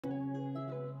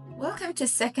Welcome to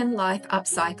Second Life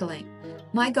Upcycling.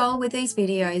 My goal with these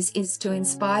videos is to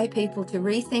inspire people to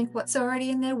rethink what's already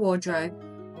in their wardrobe,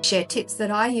 share tips that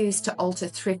I use to alter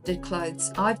thrifted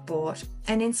clothes I've bought,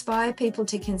 and inspire people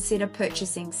to consider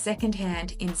purchasing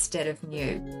secondhand instead of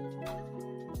new.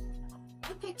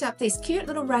 I picked up this cute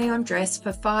little rayon dress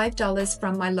for $5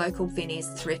 from my local Vinnie's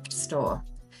thrift store.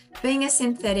 Being a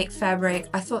synthetic fabric,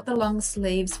 I thought the long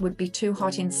sleeves would be too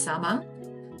hot in summer.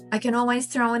 I can always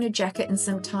throw in a jacket and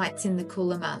some tights in the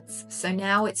cooler months, so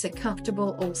now it's a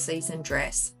comfortable all-season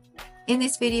dress. In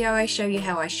this video, I show you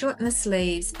how I shortened the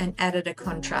sleeves and added a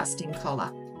contrasting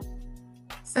collar.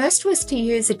 First was to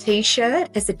use a t-shirt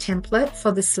as a template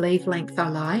for the sleeve length I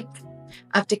like.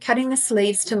 After cutting the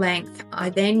sleeves to length, I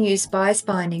then used bias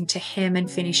binding to hem and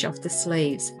finish off the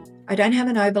sleeves. I don't have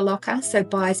an overlocker, so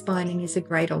bias binding is a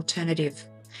great alternative.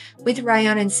 With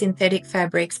rayon and synthetic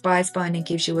fabrics, bias binding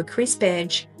gives you a crisp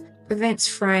edge, prevents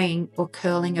fraying or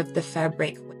curling of the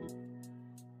fabric.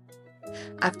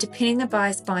 After pinning the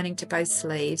bias binding to both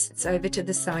sleeves, it's over to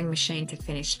the sewing machine to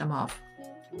finish them off.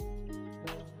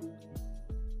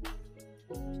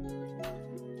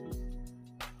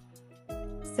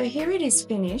 So here it is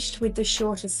finished with the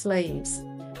shorter sleeves.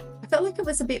 I felt like it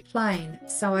was a bit plain,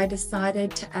 so I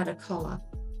decided to add a collar.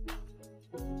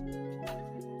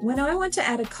 When I want to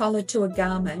add a collar to a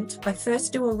garment, I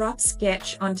first do a rough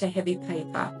sketch onto heavy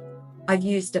paper. I've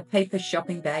used a paper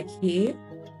shopping bag here.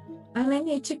 I only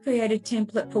need to create a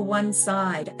template for one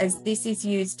side, as this is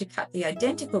used to cut the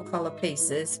identical collar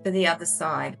pieces for the other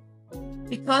side.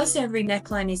 Because every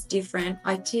neckline is different,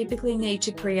 I typically need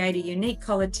to create a unique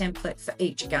collar template for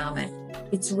each garment.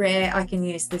 It's rare I can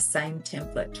use the same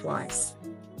template twice.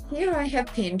 Here I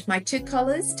have pinned my two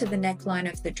collars to the neckline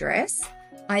of the dress.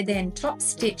 I then top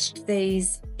stitched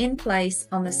these in place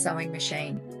on the sewing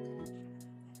machine.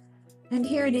 And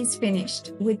here it is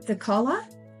finished with the collar,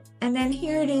 and then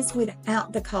here it is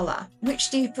without the collar. Which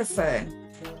do you prefer?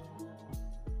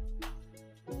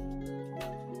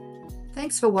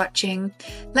 Thanks for watching.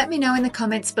 Let me know in the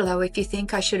comments below if you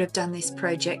think I should have done this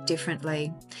project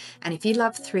differently. And if you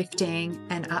love thrifting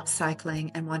and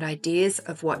upcycling and want ideas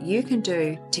of what you can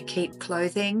do to keep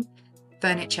clothing,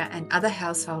 furniture and other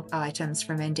household items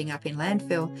from ending up in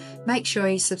landfill, make sure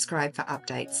you subscribe for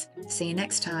updates. See you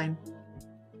next time.